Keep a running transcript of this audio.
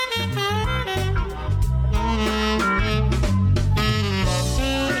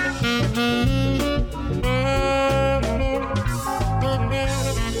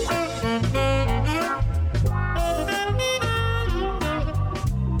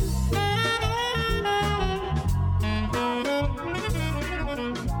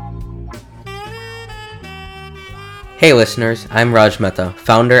Hey listeners, I'm Raj Mehta,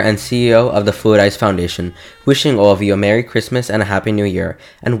 founder and CEO of the Fluidize Foundation, wishing all of you a Merry Christmas and a Happy New Year,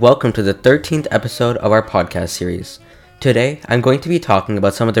 and welcome to the 13th episode of our podcast series. Today, I'm going to be talking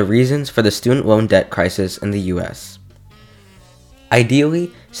about some of the reasons for the student loan debt crisis in the US.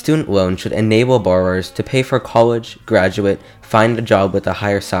 Ideally, student loans should enable borrowers to pay for college, graduate, find a job with a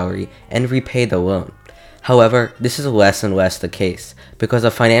higher salary, and repay the loan. However, this is less and less the case because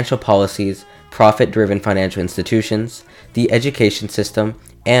of financial policies, profit-driven financial institutions, the education system,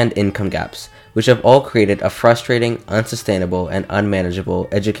 and income gaps, which have all created a frustrating, unsustainable, and unmanageable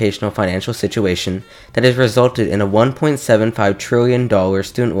educational financial situation that has resulted in a $1.75 trillion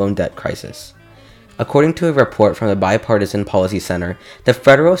student loan debt crisis. According to a report from the Bipartisan Policy Center, the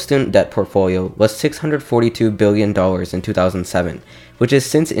federal student debt portfolio was $642 billion in 2007, which has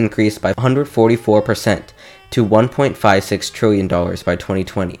since increased by 144% to $1.56 trillion by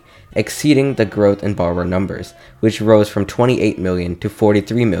 2020, exceeding the growth in borrower numbers, which rose from 28 million to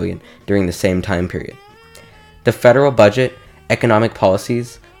 43 million during the same time period. The federal budget, economic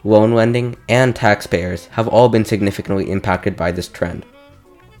policies, loan lending, and taxpayers have all been significantly impacted by this trend.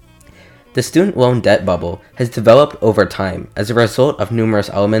 The student loan debt bubble has developed over time as a result of numerous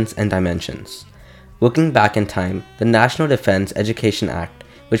elements and dimensions. Looking back in time, the National Defense Education Act,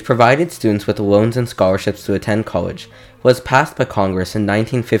 which provided students with loans and scholarships to attend college, was passed by Congress in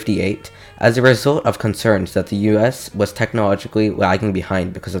 1958 as a result of concerns that the U.S. was technologically lagging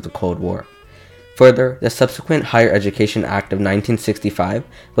behind because of the Cold War. Further, the subsequent Higher Education Act of 1965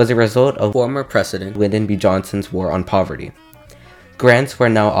 was a result of former President Lyndon B. Johnson's War on Poverty. Grants were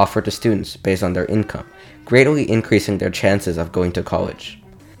now offered to students based on their income, greatly increasing their chances of going to college.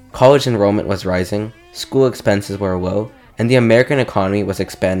 College enrollment was rising, school expenses were low, and the American economy was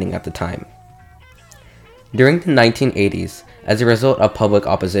expanding at the time. During the 1980s, as a result of public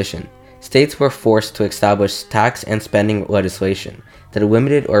opposition, states were forced to establish tax and spending legislation that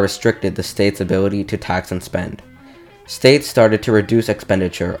limited or restricted the state's ability to tax and spend. States started to reduce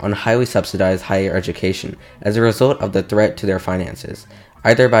expenditure on highly subsidized higher education as a result of the threat to their finances,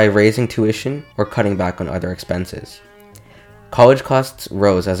 either by raising tuition or cutting back on other expenses. College costs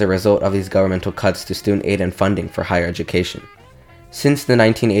rose as a result of these governmental cuts to student aid and funding for higher education. Since the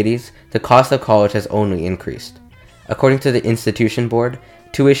 1980s, the cost of college has only increased. According to the Institution Board,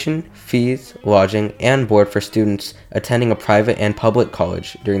 tuition, fees, lodging, and board for students attending a private and public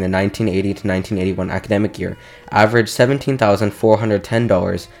college during the 1980 to 1981 academic year averaged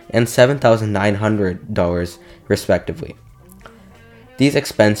 $17,410 and $7,900 respectively. These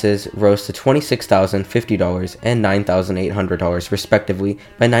expenses rose to $26,050 and $9,800 respectively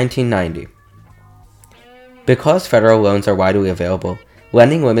by 1990. Because federal loans are widely available,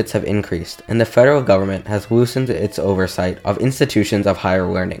 lending limits have increased, and the federal government has loosened its oversight of institutions of higher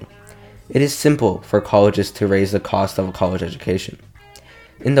learning. It is simple for colleges to raise the cost of a college education.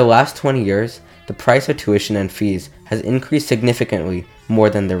 In the last 20 years, the price of tuition and fees has increased significantly more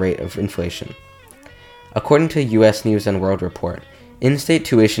than the rate of inflation. According to U.S. News & World Report, in-state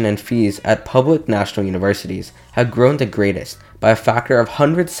tuition and fees at public national universities have grown the greatest by a factor of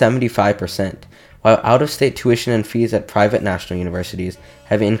 175%, while out-of-state tuition and fees at private national universities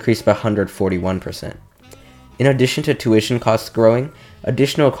have increased by 141%. In addition to tuition costs growing,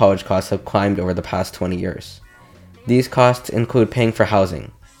 additional college costs have climbed over the past 20 years. These costs include paying for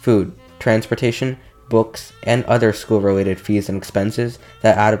housing, food, transportation, books, and other school-related fees and expenses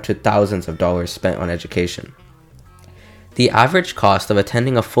that add up to thousands of dollars spent on education. The average cost of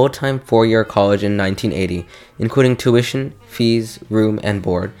attending a full-time 4-year college in 1980, including tuition, fees, room, and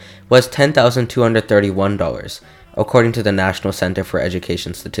board, was $10,231, according to the National Center for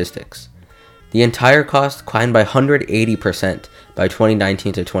Education Statistics. The entire cost climbed by 180% by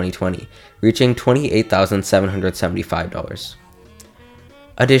 2019 to 2020, reaching $28,775.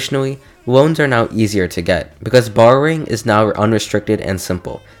 Additionally, loans are now easier to get because borrowing is now unrestricted and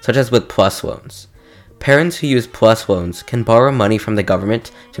simple, such as with PLUS loans. Parents who use PLUS loans can borrow money from the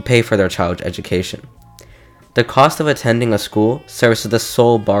government to pay for their child's education. The cost of attending a school serves as the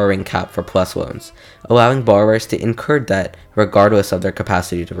sole borrowing cap for PLUS loans, allowing borrowers to incur debt regardless of their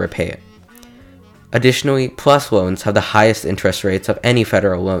capacity to repay it. Additionally, PLUS loans have the highest interest rates of any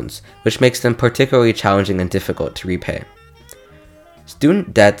federal loans, which makes them particularly challenging and difficult to repay.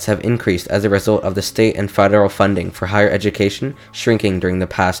 Student debts have increased as a result of the state and federal funding for higher education shrinking during the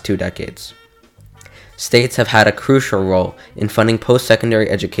past 2 decades. States have had a crucial role in funding post-secondary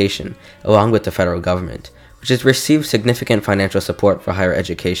education along with the federal government, which has received significant financial support for higher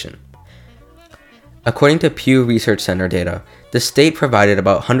education. According to Pew Research Center data, the state provided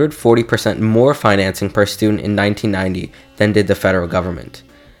about 140% more financing per student in 1990 than did the federal government.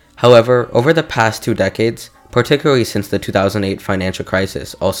 However, over the past 2 decades, particularly since the 2008 financial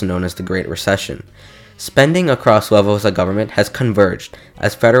crisis, also known as the Great Recession. Spending across levels of government has converged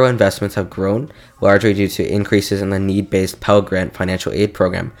as federal investments have grown, largely due to increases in the need-based Pell Grant financial aid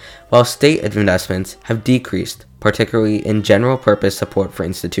program, while state investments have decreased, particularly in general-purpose support for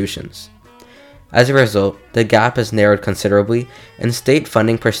institutions. As a result, the gap has narrowed considerably, and state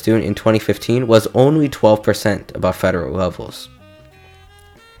funding per student in 2015 was only 12% above federal levels.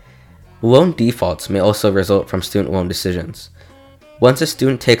 Loan defaults may also result from student loan decisions. Once a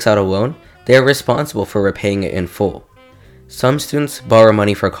student takes out a loan, they are responsible for repaying it in full. Some students borrow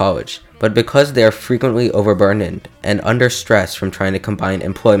money for college, but because they are frequently overburdened and under stress from trying to combine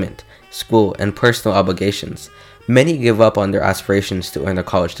employment, school, and personal obligations, many give up on their aspirations to earn a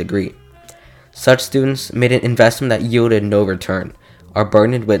college degree. Such students made an investment that yielded no return, are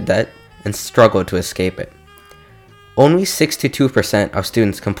burdened with debt, and struggle to escape it. Only 62% of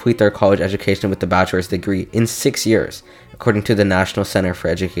students complete their college education with a bachelor's degree in 6 years, according to the National Center for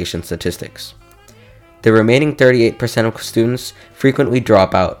Education Statistics. The remaining 38% of students frequently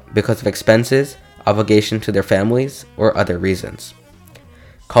drop out because of expenses, obligation to their families, or other reasons.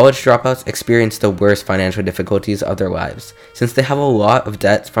 College dropouts experience the worst financial difficulties of their lives, since they have a lot of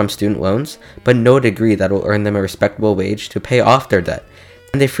debts from student loans, but no degree that will earn them a respectable wage to pay off their debt,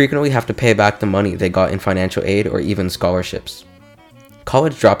 and they frequently have to pay back the money they got in financial aid or even scholarships.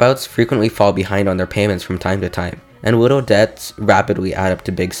 College dropouts frequently fall behind on their payments from time to time, and little debts rapidly add up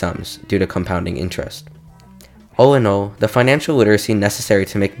to big sums due to compounding interest. All in all, the financial literacy necessary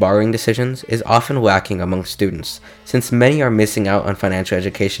to make borrowing decisions is often lacking among students, since many are missing out on financial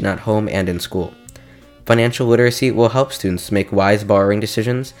education at home and in school. Financial literacy will help students make wise borrowing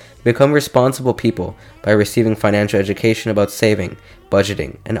decisions, become responsible people by receiving financial education about saving,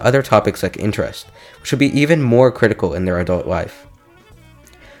 budgeting, and other topics like interest, which will be even more critical in their adult life.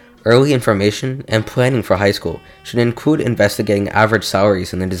 Early information and planning for high school should include investigating average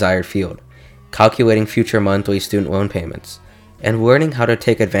salaries in the desired field, calculating future monthly student loan payments, and learning how to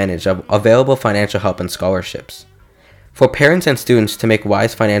take advantage of available financial help and scholarships. For parents and students to make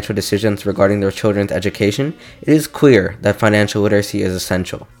wise financial decisions regarding their children's education, it is clear that financial literacy is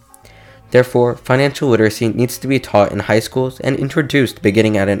essential. Therefore, financial literacy needs to be taught in high schools and introduced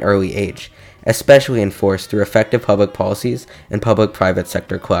beginning at an early age, especially enforced through effective public policies and public-private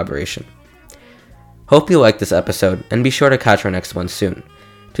sector collaboration. Hope you liked this episode, and be sure to catch our next one soon.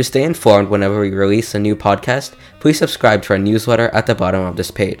 To stay informed whenever we release a new podcast, please subscribe to our newsletter at the bottom of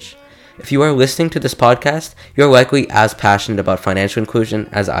this page. If you are listening to this podcast, you're likely as passionate about financial inclusion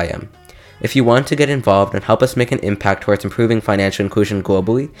as I am. If you want to get involved and help us make an impact towards improving financial inclusion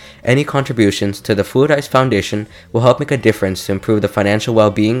globally, any contributions to the Fluid Ice Foundation will help make a difference to improve the financial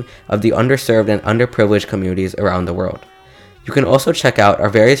well-being of the underserved and underprivileged communities around the world. You can also check out our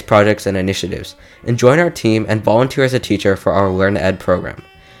various projects and initiatives, and join our team and volunteer as a teacher for our LearnEd program.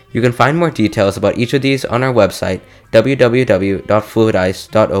 You can find more details about each of these on our website,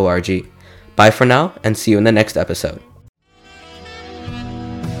 www.fluidice.org. Bye for now, and see you in the next episode.